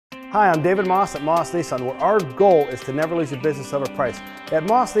Hi, I'm David Moss at Moss Nissan, where our goal is to never lose your business over price. At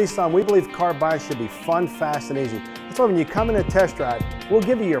Moss Nissan, we believe car buying should be fun, fast, and easy. That's why when you come in a test drive, we'll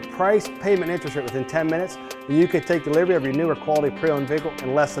give you your price, payment, and interest rate within 10 minutes, and you can take delivery of your newer quality pre-owned vehicle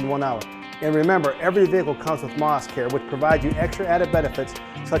in less than 1 hour. And remember, every vehicle comes with Moss Care, which provides you extra added benefits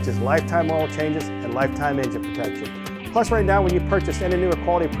such as lifetime oil changes and lifetime engine protection. Plus, right now, when you purchase any newer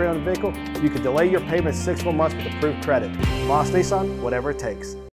quality pre-owned vehicle, you can delay your payments 6 more months with approved credit. Moss Nissan, whatever it takes.